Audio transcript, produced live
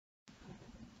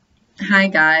Hi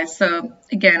guys, so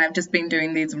again I've just been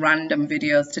doing these random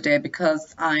videos today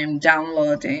because I'm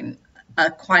downloading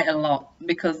quite a lot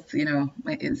because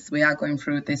we are going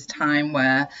through this time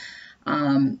where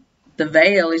the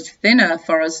veil is thinner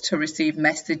for us to receive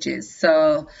messages.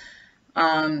 So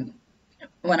when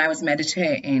I was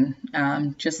meditating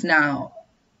just now,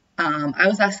 I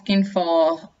was asking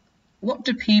for what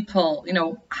do people,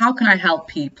 how can I help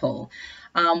people?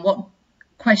 What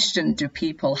question do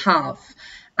people have?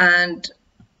 And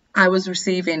I was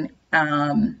receiving,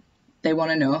 they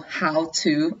want to know how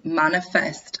to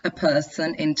manifest a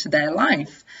person into their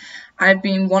life. I've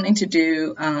been wanting to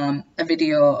do a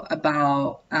video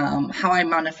about how I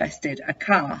manifested a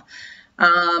car.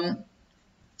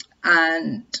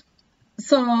 And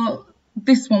so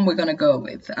this one we're going to go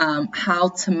with how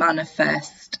to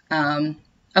manifest a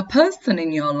person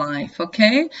in your life,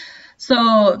 okay?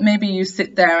 So maybe you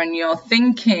sit there and you're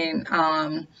thinking,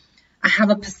 I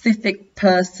have a specific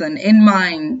person in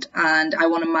mind and I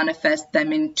want to manifest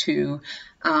them into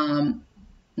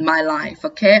my life,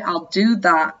 okay? I'll do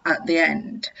that at the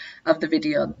end of the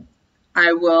video.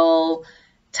 I will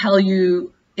tell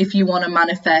you if you want to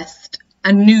manifest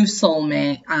a new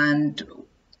soulmate and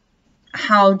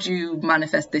how do you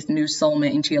manifest this new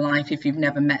soulmate into your life if you've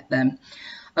never met them.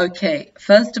 Okay,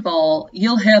 first of all,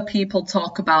 you'll hear people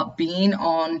talk about being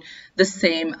on the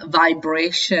same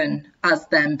vibration as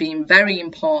them being very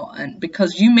important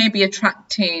because you may be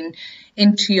attracting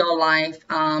into your life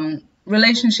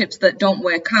relationships that don't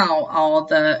work out or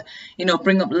that,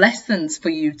 bring up lessons for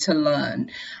you to learn.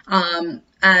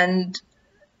 And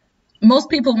most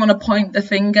people want to point the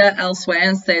finger elsewhere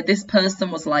and say this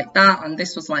person was like that and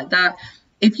this was like that.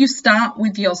 If you start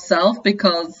with yourself,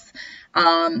 because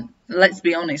let's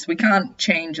be honest, we can't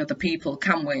change other people,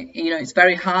 can we? It's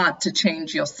very hard to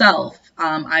change yourself.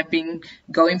 I've been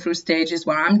going through stages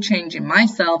where I'm changing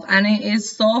myself and it is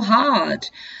so hard.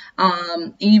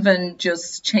 Even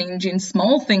just changing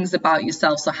small things about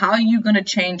yourself. So how are you going to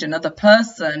change another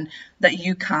person that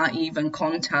you can't even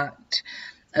contact?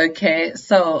 Okay,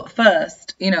 so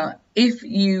first, if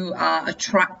you are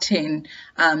attracting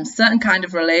certain kind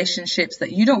of relationships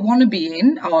that you don't want to be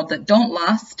in or that don't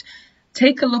last,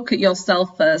 take a look at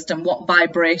yourself first and what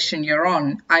vibration you're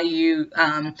on. Are you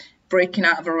breaking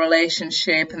out of a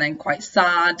relationship and then quite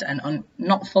sad and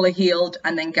not fully healed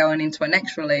and then going into a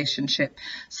next relationship?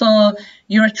 So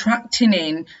you're attracting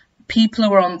in people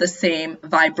who are on the same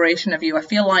vibration of you. I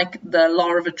feel like the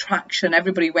law of attraction,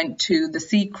 everybody went to The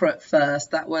Secret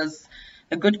first. That was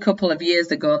a good couple of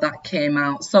years ago that came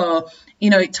out. So,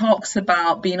 it talks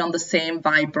about being on the same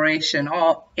vibration,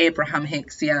 or Abraham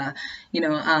Hicks, yeah,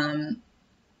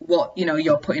 what,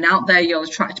 you're putting out there, you'll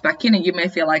attract back in, and you may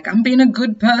feel like I'm being a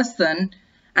good person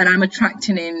and I'm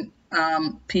attracting in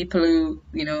people who,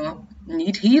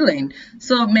 need healing.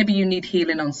 So maybe you need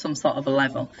healing on some sort of a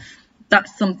level.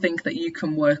 That's something that you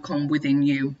can work on within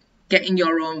you, getting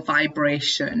your own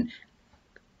vibration,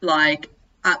 like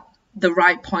at the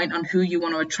right point on who you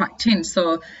want to attract in.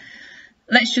 So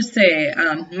let's just say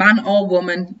man or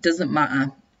woman, doesn't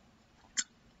matter.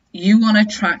 You want to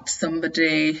attract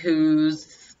somebody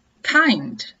who's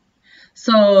kind.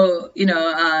 So,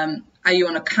 are you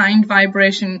on a kind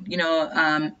vibration?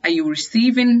 Are you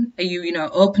receiving? Are you,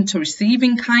 open to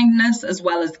receiving kindness as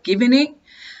well as giving it?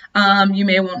 You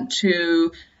may want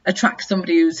to attract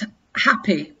somebody who's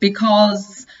happy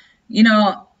because,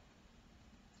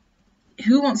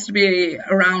 who wants to be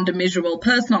around a miserable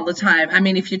person all the time? I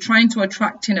mean, if you're trying to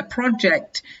attract in a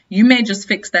project, you may just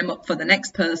fix them up for the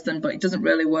next person, but it doesn't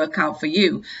really work out for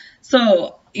you.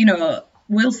 So,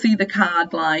 we'll see the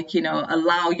card like,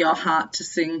 allow your heart to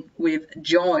sing with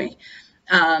joy.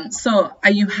 So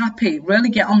are you happy? Really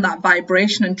get on that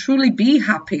vibration and truly be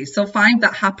happy. So find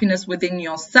that happiness within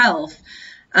yourself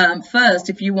first.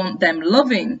 If you want them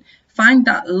loving, find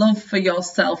that love for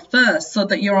yourself first so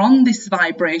that you're on this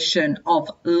vibration of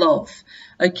love.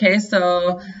 Okay,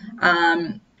 so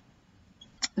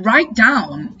write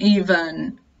down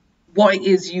even what it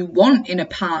is you want in a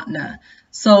partner.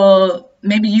 So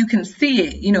maybe you can see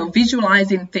it,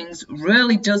 visualizing things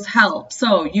really does help.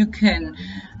 So you can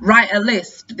write a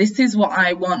list. This is what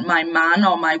I want my man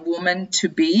or my woman to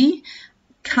be: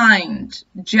 kind,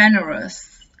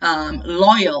 generous,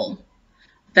 loyal,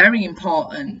 very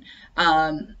important,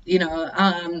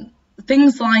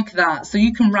 things like that. So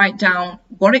you can write down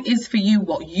what it is for you,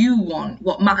 what you want,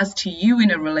 what matters to you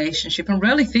in a relationship, and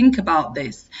really think about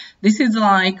this. This is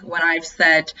like when I've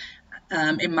said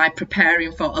in my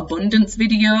preparing for abundance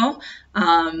video,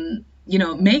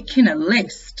 making a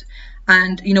list.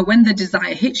 And, you know, when the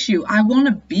desire hits you, I want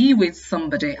to be with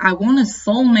somebody. I want a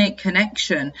soulmate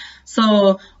connection.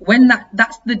 So when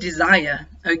that's the desire,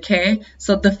 okay?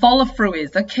 So the follow through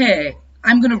is, okay,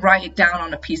 I'm going to write it down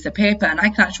on a piece of paper, and I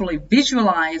can actually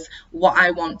visualize what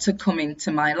I want to come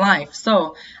into my life.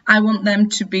 So I want them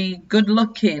to be good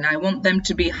looking. I want them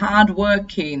to be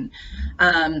hardworking,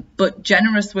 but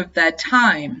generous with their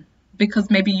time, because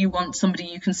maybe you want somebody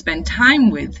you can spend time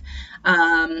with.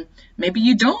 Maybe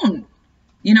you don't.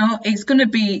 You know, it's going to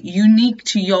be unique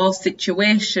to your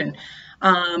situation.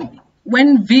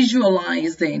 When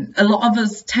visualizing, a lot of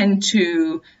us tend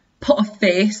to put a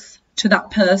face to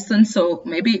that person. So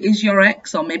maybe it is your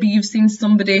ex, or maybe you've seen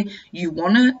somebody you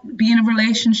want to be in a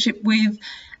relationship with,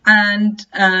 and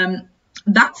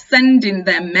that's sending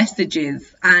them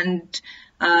messages and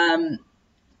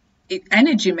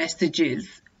energy messages.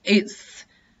 It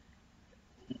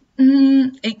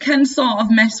can sort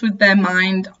of mess with their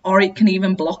mind, or it can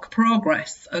even block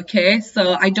progress, okay?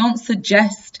 So I don't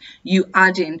suggest you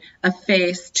adding a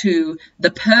face to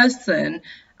the person,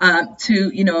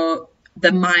 to, you know,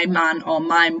 the my man or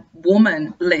my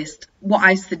woman list. What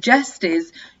I suggest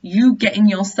is you getting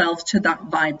yourself to that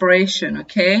vibration,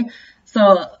 okay?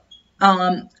 So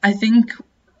I think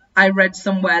I read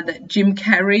somewhere that Jim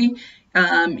Carrey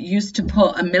used to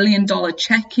put $1 million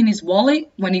check in his wallet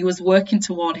when he was working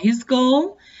toward his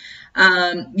goal.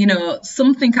 You know,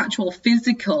 something actual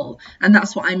physical, and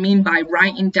that's what I mean by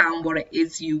writing down what it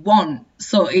is you want.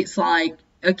 So it's like,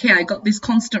 okay, I got this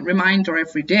constant reminder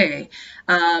every day.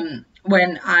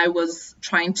 When I was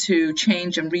trying to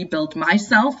change and rebuild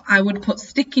myself, I would put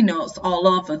sticky notes all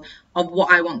over of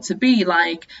what I want to be,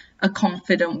 like a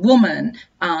confident woman,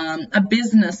 a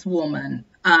business woman,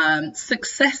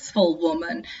 successful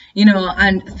woman, you know,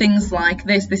 and things like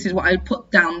this. This is what I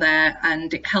put down there,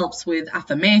 and it helps with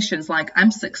affirmations like I'm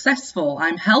successful,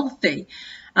 I'm healthy.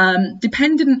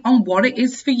 Depending on what it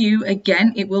is for you,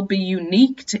 again, it will be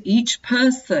unique to each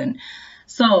person.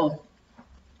 So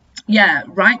yeah,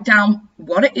 write down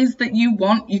what it is that you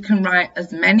want. You can write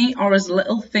as many or as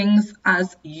little things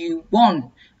as you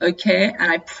want, okay?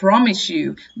 And I promise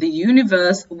you, the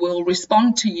universe will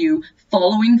respond to you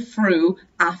following through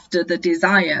after the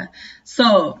desire.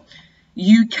 So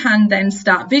you can then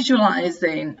start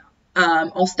visualizing,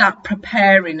 or start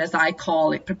preparing, as I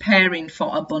call it, preparing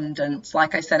for abundance.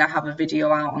 Like I said, I have a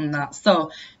video out on that.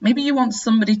 So maybe you want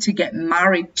somebody to get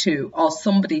married to, or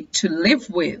somebody to live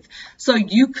with. So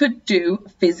you could do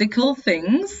physical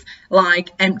things like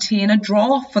emptying a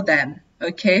drawer for them.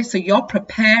 Okay, so you're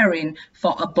preparing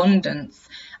for abundance.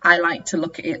 I like to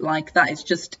look at it like that. It's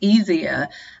just easier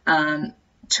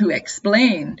to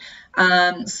explain.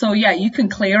 So yeah, you can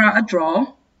clear out a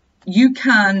drawer. You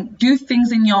can do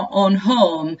things in your own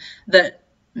home that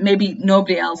maybe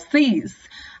nobody else sees.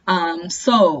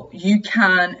 So you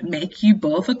can make you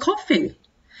both a coffee,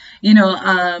 you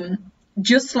know,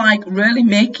 just like really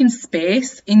making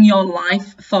space in your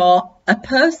life for a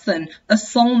person, a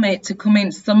soulmate to come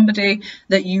in, somebody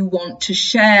that you want to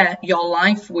share your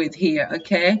life with here,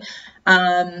 okay?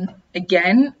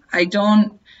 Again, I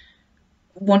don't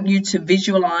want you to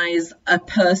visualize a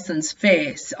person's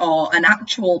face or an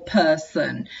actual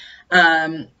person,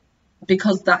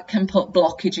 because that can put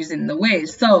blockages in the way.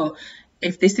 So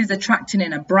if this is attracting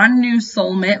in a brand new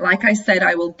soulmate, like I said,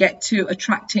 I will get to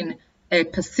attracting a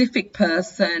specific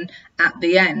person at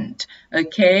the end,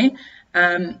 okay?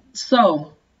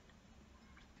 So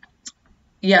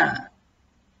yeah,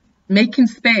 making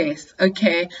space,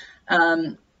 okay?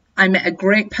 I met a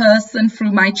great person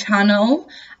through my channel,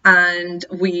 and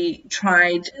we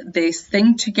tried this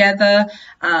thing together.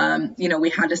 You know, we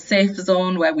had a safe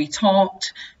zone where we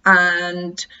talked,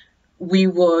 and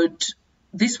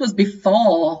this was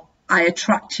before I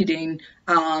attracted in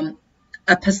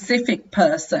a Pacific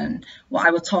person, what I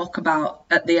will talk about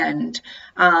at the end.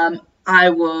 I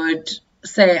would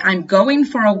say, I'm going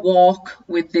for a walk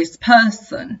with this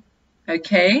person,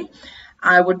 okay?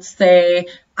 I would say,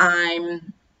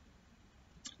 I'm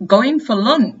going for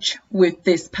lunch with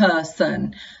this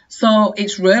person. So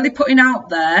it's really putting out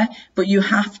there, but you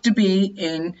have to be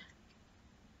in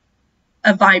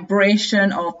a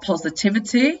vibration of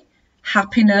positivity,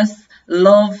 happiness,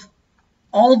 love,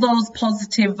 all those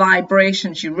positive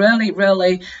vibrations. You really,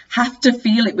 really have to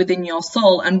feel it within your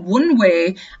soul. And one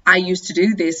way I used to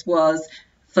do this was,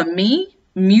 for me,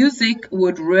 music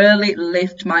would really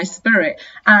lift my spirit.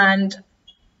 And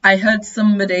I heard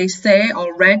somebody say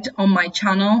or read on my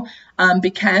channel, be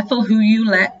careful who you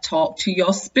let talk to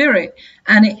your spirit.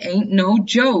 And it ain't no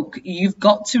joke. You've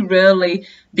got to really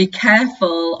be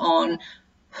careful on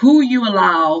who you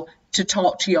allow to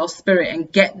talk to your spirit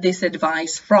and get this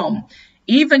advice from.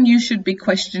 Even you should be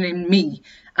questioning me.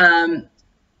 I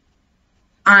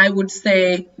would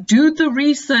say do the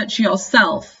research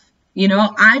yourself. You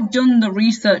know, I've done the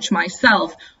research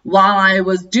myself while I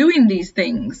was doing these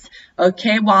things,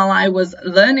 okay, while I was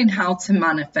learning how to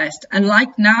manifest. And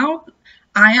like now,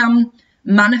 I am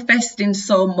manifesting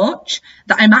so much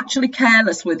that I'm actually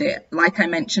careless with it. Like I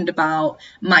mentioned about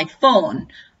my phone,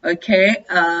 okay,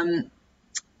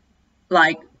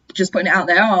 like just putting it out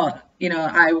there, oh, you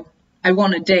know, I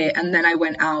want a date, and then I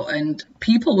went out and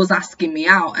people was asking me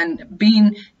out, and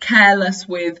being careless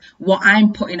with what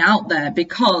I'm putting out there,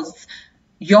 because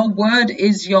your word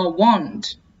is your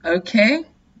wand, okay?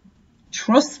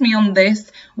 Trust me on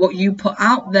this. What you put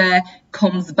out there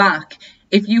comes back.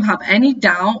 If you have any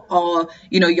doubt, or,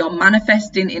 you know, you're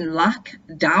manifesting in lack,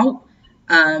 doubt,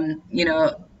 you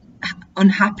know,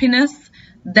 unhappiness,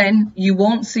 then you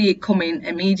won't see it coming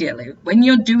immediately. When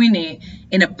you're doing it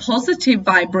in a positive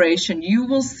vibration, you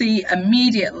will see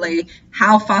immediately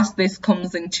how fast this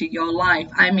comes into your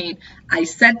life. I mean, I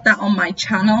said that on my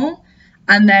channel,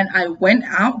 and then I went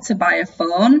out to buy a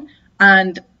phone,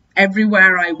 and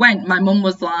everywhere I went, my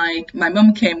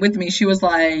mum came with me. She was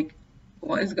like,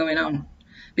 what is going on?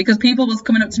 Because people was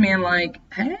coming up to me and like,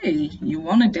 hey, you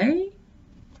want a date?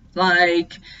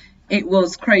 Like, it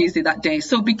was crazy that day.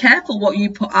 So be careful what you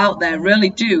put out there, really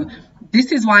do.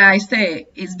 This is why I say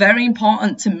it's very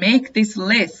important to make this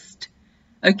list,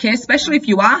 okay? Especially if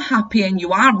you are happy and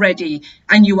you are ready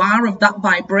and you are of that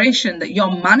vibration that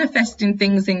you're manifesting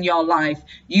things in your life.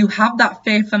 You have that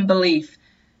faith and belief.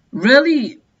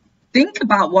 Really think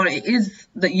about what it is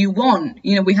that you want.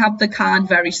 You know, we have the card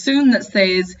very soon that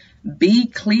says, be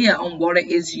clear on what it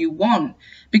is you want.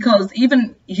 Because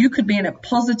even you could be in a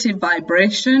positive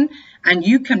vibration and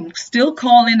you can still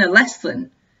call in a lesson.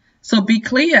 So be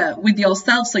clear with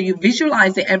yourself so you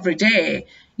visualize it every day.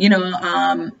 You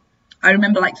know, I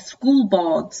remember like school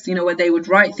boards, you know, where they would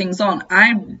write things on.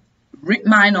 I ripped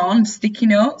mine on sticky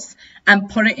notes and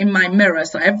put it in my mirror.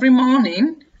 So every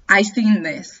morning I seen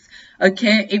this.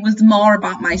 Okay, it was more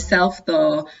about myself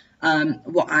though,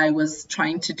 what I was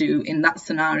trying to do in that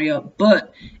scenario.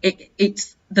 But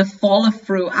it's the follow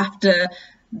through after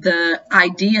the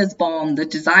idea is born, the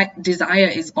desire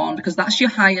is born, because that's your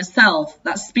higher self.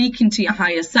 That's speaking to your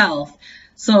higher self.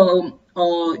 So,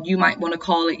 or you might want to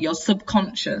call it your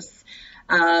subconscious.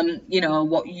 You know,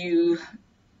 what you,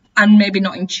 and maybe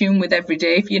not in tune with every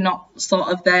day if you're not sort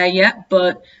of there yet,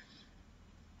 but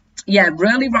yeah,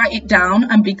 really write it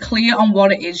down and be clear on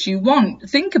what it is you want.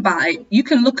 Think about it. You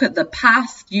can look at the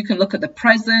past, you can look at the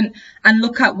present, and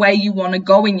look at where you want to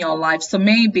go in your life. So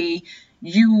maybe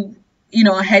you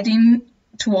know, are heading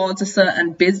towards a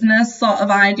certain business sort of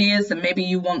ideas, and maybe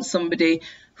you want somebody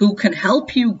who can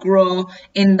help you grow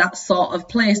in that sort of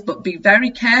place. But be very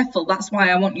careful. That's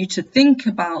why I want you to think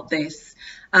about this,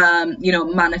 you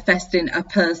know, manifesting a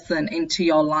person into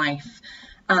your life.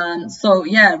 So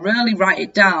yeah, really write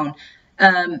it down.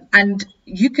 And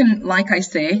you can, like I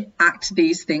say, act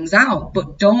these things out,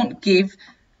 but don't give,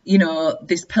 you know,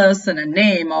 this person a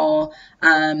name or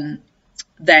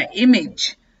their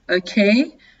image,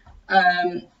 okay?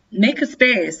 Make a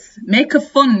space, make a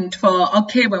fund for,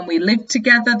 okay, when we live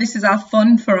together, this is our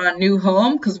fund for our new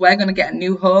home, because we're going to get a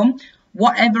new home.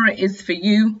 Whatever it is for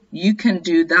you, you can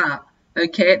do that.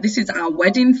 Okay, this is our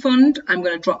wedding fund. I'm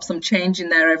going to drop some change in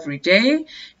there every day.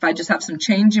 If I just have some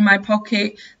change in my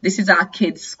pocket. This is our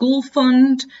kids' school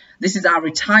fund. This is our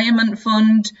retirement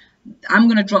fund. I'm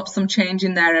going to drop some change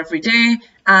in there every day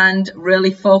and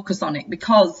really focus on it,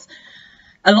 because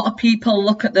a lot of people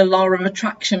look at the law of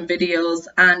attraction videos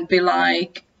and be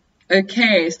like,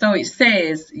 okay, so it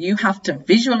says you have to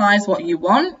visualize what you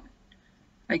want.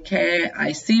 Okay,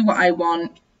 I see what I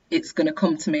want. It's going to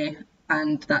come to me.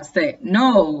 And that's it.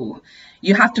 No,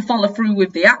 you have to follow through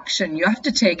with the action. You have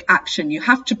to take action. You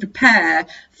have to prepare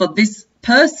for this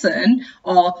person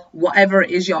or whatever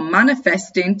it is you're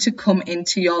manifesting to come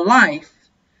into your life.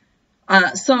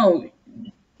 So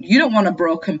you don't want a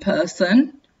broken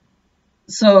person.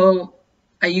 So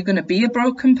are you going to be a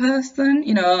broken person?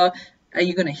 You know, are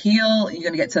you going to heal? Are you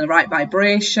going to get to the right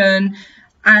vibration?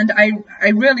 And I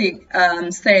really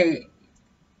say,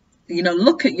 you know,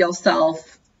 look at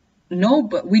yourself. No,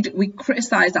 but we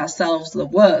criticize ourselves the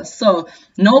worst. So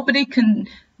nobody can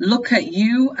look at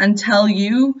you and tell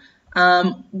you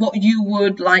what you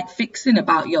would like fixing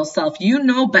about yourself. You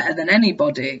know better than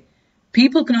anybody.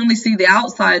 People can only see the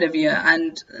outside of you,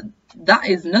 and that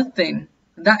is nothing.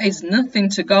 That is nothing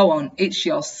to go on. It's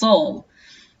your soul.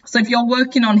 So if you're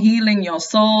working on healing your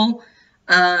soul,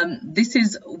 this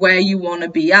is where you want to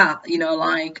be at, you know,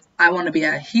 like I want to be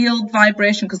a healed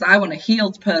vibration because I want a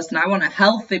healed person. I want a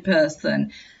healthy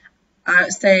person. I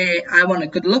say I want a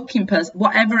good looking person.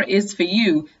 Whatever it is for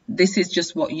you, this is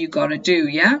just what you got to do.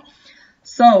 Yeah.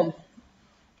 So,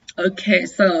 okay.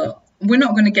 So we're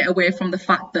not going to get away from the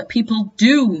fact that people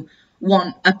do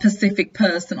want a specific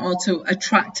person or to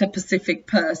attract a specific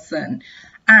person.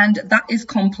 And that is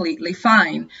completely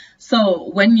fine. So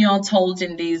when you're told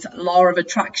in these law of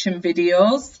attraction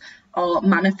videos or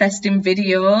manifesting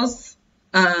videos,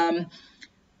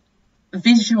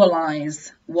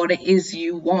 visualize what it is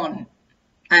you want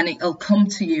and it'll come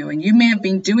to you. And you may have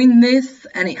been doing this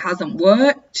and it hasn't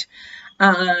worked.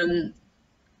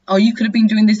 Or you could have been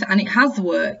doing this and it has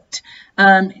worked.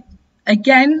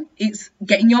 Again, it's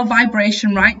getting your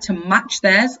vibration right to match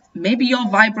theirs. Maybe your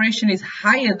vibration is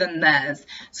higher than theirs,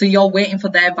 so you're waiting for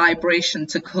their vibration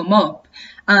to come up.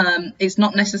 It's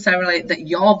not necessarily that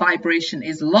your vibration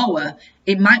is lower.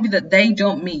 It might be that they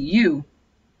don't meet you.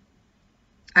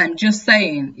 I'm just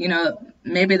saying, you know,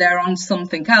 maybe they're on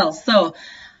something else. So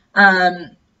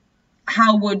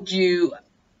how would you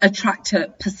attract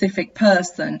a specific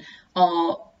person?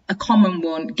 Or a common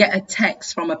one, get a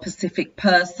text from a specific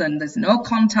person. There's no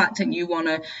contact and you want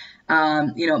to,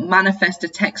 you know, manifest a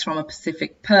text from a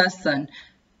specific person.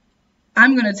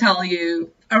 I'm going to tell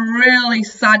you a really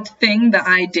sad thing that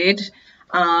I did.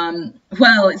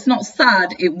 Well, it's not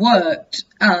sad, it worked.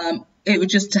 It was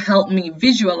just to help me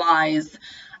visualize.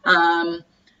 I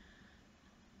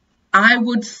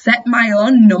would set my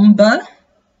own number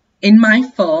in my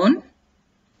phone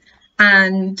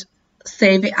and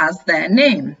save it as their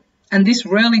name. And this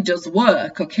really does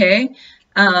work, okay?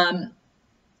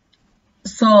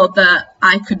 So that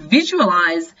I could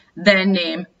visualize their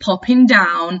name popping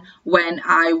down when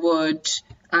I would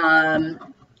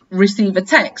receive a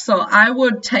text. So I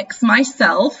would text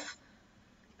myself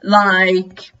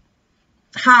like,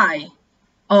 hi,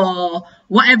 or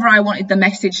whatever I wanted the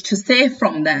message to say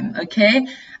from them, okay?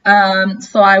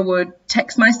 So I would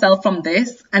text myself from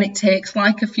this, and it takes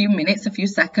like a few minutes, a few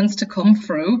seconds to come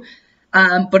through,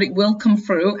 but it will come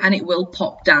through and it will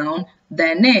pop down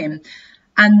their name.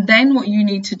 And then what you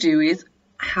need to do is,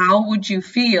 how would you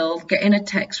feel getting a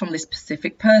text from this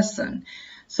specific person?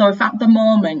 So if at the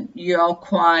moment you're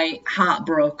quite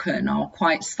heartbroken or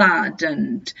quite sad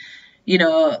and, you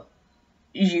know,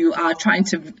 you are trying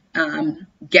to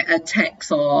get a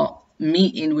text or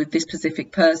meeting with this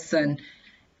specific person,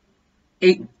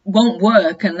 it won't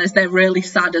work unless they're really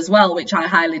sad as well, which I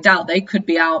highly doubt. They could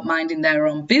be out minding their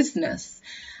own business.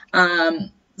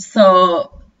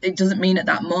 So it doesn't mean at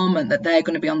that moment that they're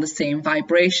going to be on the same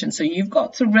vibration. So you've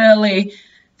got to really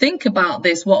think about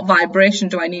this. What vibration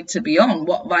do I need to be on?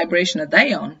 What vibration are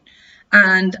they on?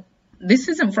 And this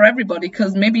isn't for everybody,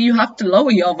 because maybe you have to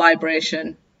lower your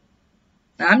vibration.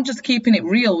 I'm just keeping it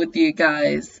real with you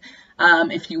guys.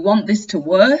 If you want this to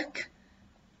work,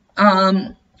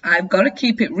 I've got to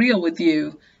keep it real with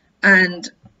you. And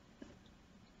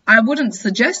I wouldn't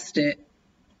suggest it,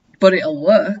 but it'll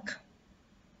work.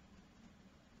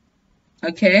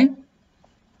 Okay?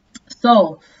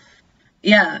 So,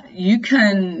 yeah, you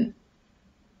can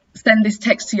send this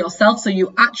text to yourself so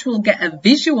you actually get a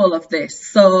visual of this.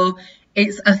 So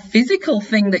it's a physical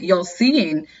thing that you're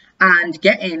seeing and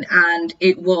getting, and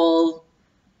it will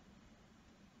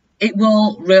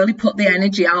really put the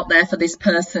energy out there for this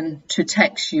person to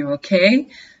text you, okay?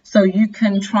 So you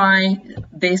can try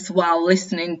this while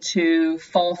listening to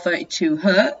 432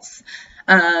 hertz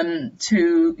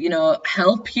to, you know,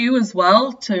 help you as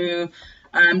well to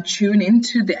tune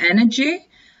into the energy.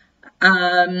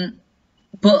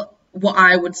 But what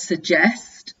I would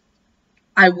suggest,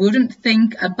 I wouldn't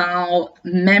think about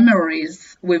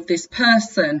memories with this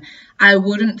person. I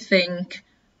wouldn't think,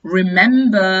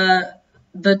 remember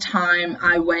the time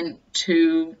I went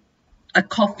to a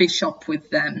coffee shop with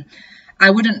them. I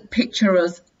wouldn't picture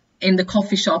us in the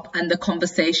coffee shop and the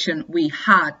conversation we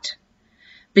had,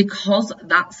 because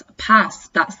that's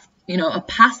past. That's, you know, a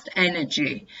past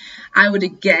energy. I would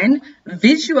again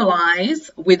visualize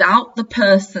without the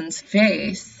person's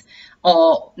face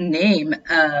or name,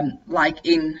 like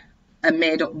in a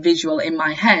made up visual in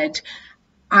my head.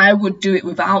 I would do it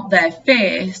without their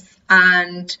face,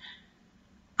 and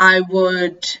I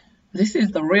would, this is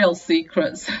the real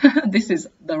secrets, this is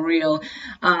the real,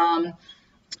 and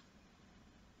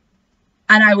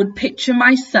I would picture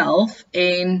myself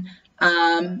in,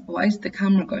 why is the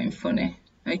camera going funny?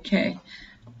 Okay.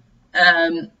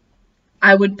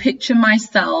 I would picture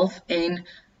myself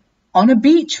on a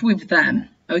beach with them,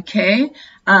 okay?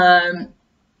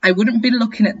 I wouldn't be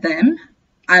looking at them.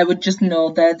 I would just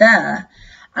know they're there.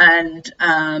 and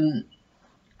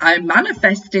I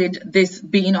manifested this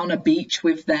being on a beach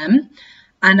with them,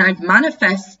 and I've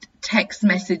manifested text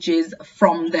messages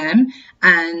from them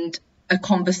and a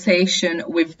conversation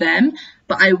with them.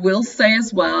 But I will say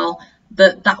as well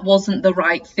that that wasn't the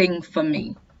right thing for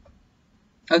me.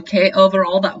 Okay,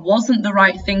 overall, that wasn't the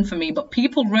right thing for me. But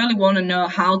people really want to know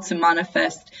how to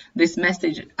manifest this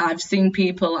message. I've seen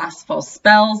people ask for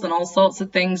spells and all sorts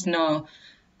of things. No,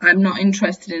 I'm not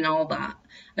interested in all that.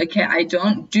 Okay, I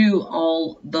don't do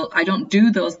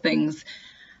those things.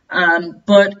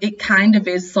 But it kind of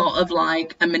is sort of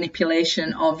like a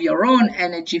manipulation of your own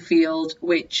energy field,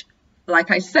 which,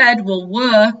 like I said, will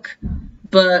work,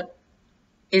 but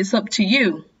it's up to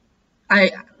you.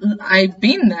 I've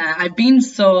been there. I've been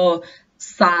so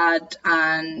sad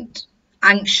and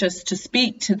anxious to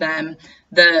speak to them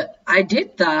that I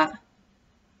did that.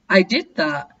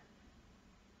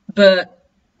 But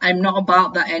I'm not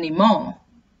about that anymore.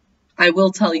 I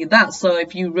will tell you that. So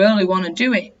if you really want to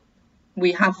do it,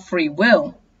 we have free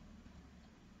will.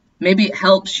 Maybe it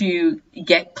helps you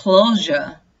get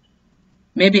closure.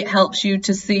 Maybe it helps you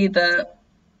to see that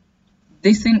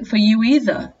this isn't for you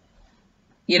either.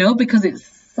 You know, because it's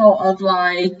sort of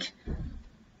like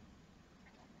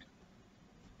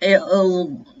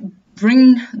it'll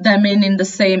bring them in the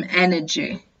same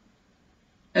energy.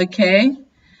 Okay?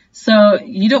 So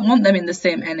you don't want them in the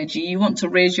same energy. You want to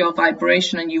raise your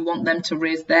vibration, and you want them to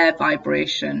raise their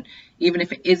vibration, even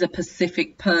if it is a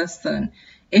specific person.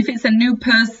 If it's a new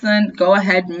person, go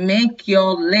ahead, make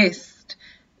your list.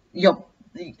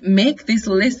 Make this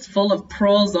list full of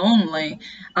pros only.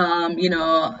 You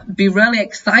know, be really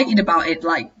excited about it.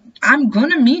 Like, I'm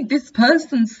gonna meet this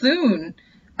person soon.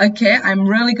 Okay, I'm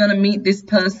really gonna meet this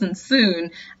person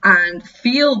soon, and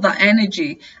feel that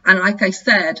energy. And like I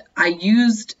said, I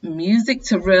used music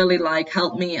to really like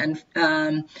help me and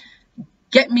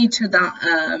get me to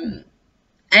that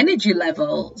energy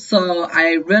level. So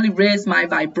I really raised my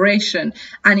vibration,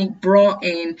 and it brought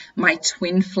in my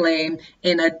twin flame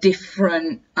in a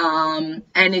different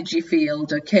energy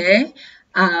field. Okay,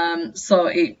 so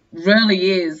it really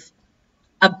is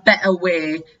a better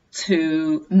way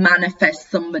to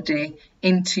manifest somebody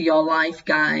into your life,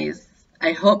 guys.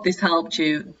 I hope this helped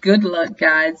you. Good luck,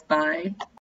 guys. Bye.